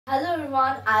Hello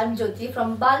everyone, I am Jyoti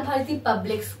from Bharati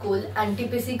Public School and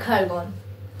TPC Khargone.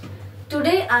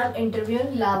 Today I am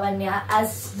interviewing Lavanya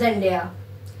as Zendaya.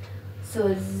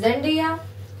 So Zendaya,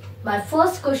 my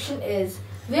first question is,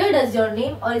 where does your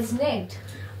name originate?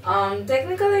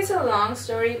 Technically it's a long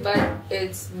story, but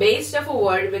it's based off a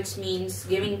word which means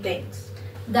giving thanks.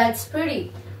 That's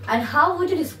pretty. And how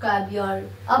would you describe your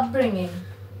upbringing?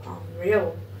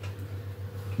 Real.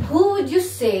 Who would you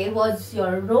say was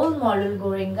your role model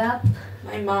growing up?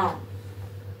 My mom.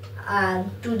 And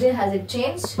today has it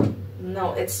changed?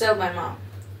 No, it's still my mom.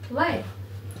 Why?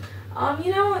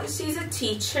 She's a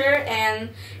teacher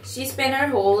and she spent her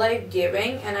whole life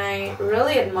giving, and I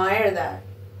really admire that.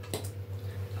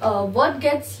 What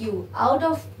gets you out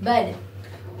of bed?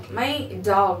 My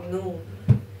dog, Noon.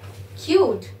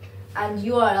 Cute. And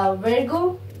you are a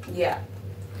Virgo? Yeah.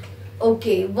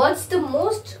 Okay, what's the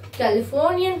most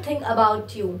Californian thing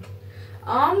about you?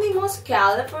 The most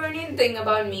Californian thing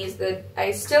about me is that I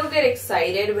still get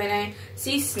excited when I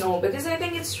see snow because I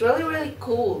think it's really, really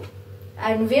cool.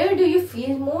 And where do you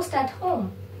feel most at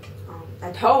home?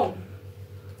 At home.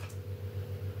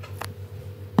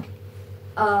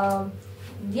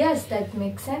 Yes, that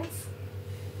makes sense.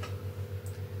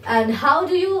 And how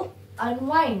do you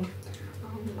unwind?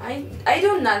 I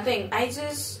do nothing. I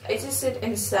just sit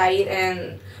inside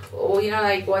and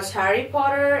watch Harry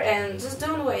Potter and just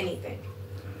don't do anything.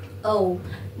 Oh,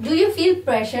 do you feel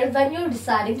pressure when you're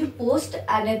deciding to post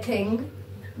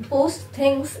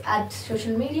things at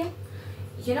social media?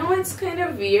 It's kind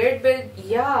of weird, but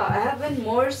yeah, I have been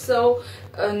more so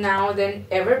now than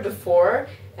ever before,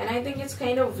 and I think it's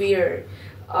kind of weird.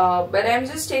 But I'm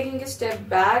just taking a step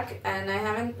back and I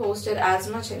haven't posted as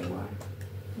much anymore.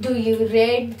 Do you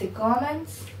read the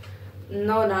comments?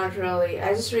 No, not really.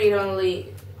 I just read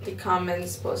only the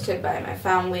comments posted by my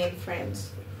family and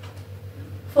friends.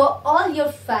 For all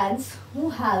your fans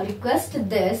who have requested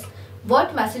this,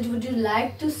 what message would you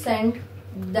like to send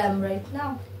them right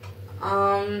now?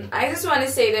 I just want to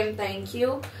say them thank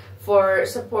you for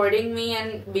supporting me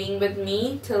and being with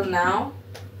me till now.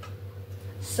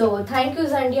 So thank you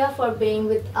Zendaya for being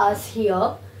with us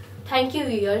here. Thank you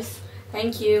viewers.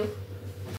 Thank you.